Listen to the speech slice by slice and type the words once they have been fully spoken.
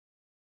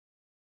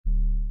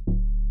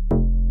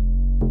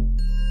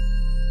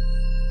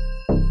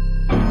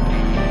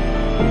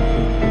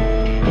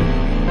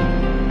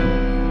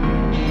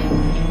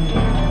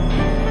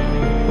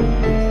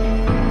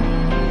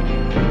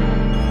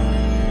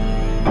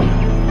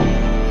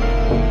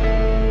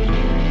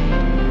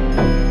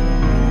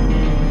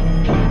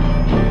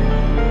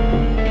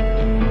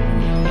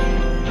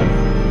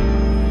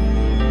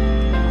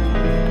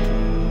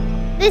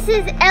This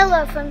is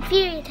Ella from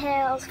Feary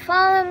Tales.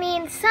 Follow me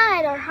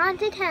inside our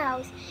haunted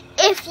house,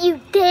 if you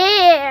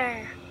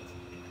dare.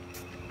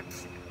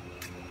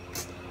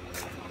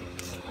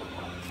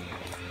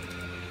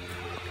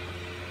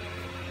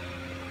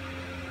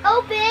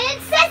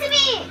 Open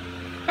sesame!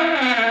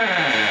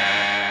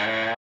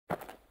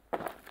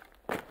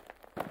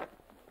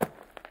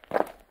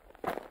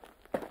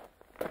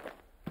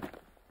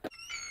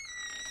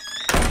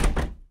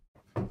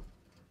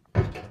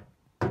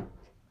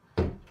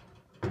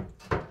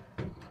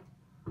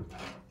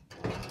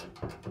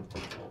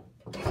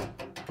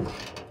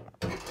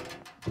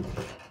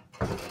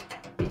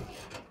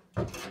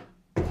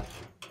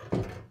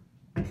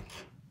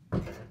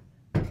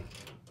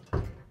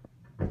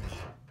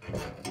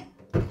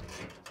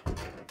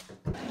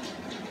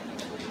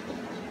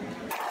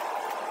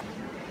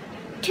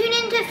 Tune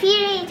into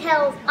Feary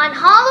Tales on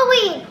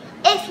Halloween.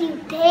 If you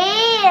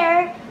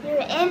dare,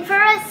 you're in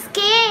for a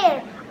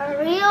scare, a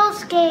real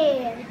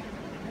scare.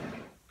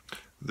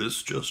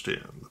 This just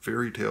in, the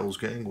Feary Tales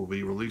gang will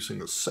be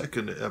releasing a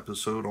second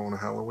episode on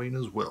Halloween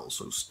as well,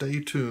 so stay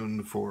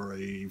tuned for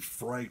a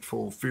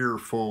frightful,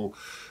 fearful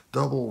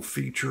double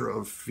feature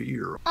of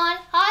fear. On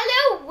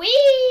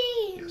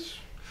Halloween! Yes,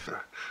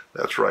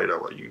 that's right,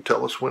 Ella. You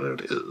tell us when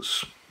it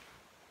is.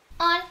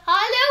 On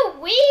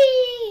Halloween!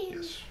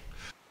 Yes.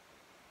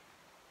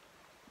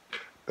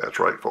 That's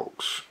right,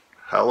 folks.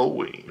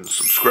 Halloween.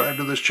 Subscribe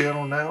to this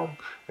channel now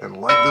and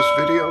like this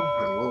video,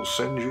 and we'll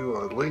send you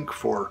a link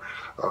for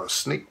a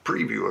sneak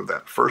preview of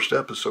that first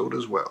episode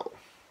as well.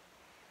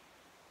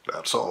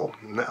 That's all.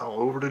 Now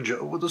over to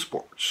Joe with the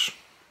sports.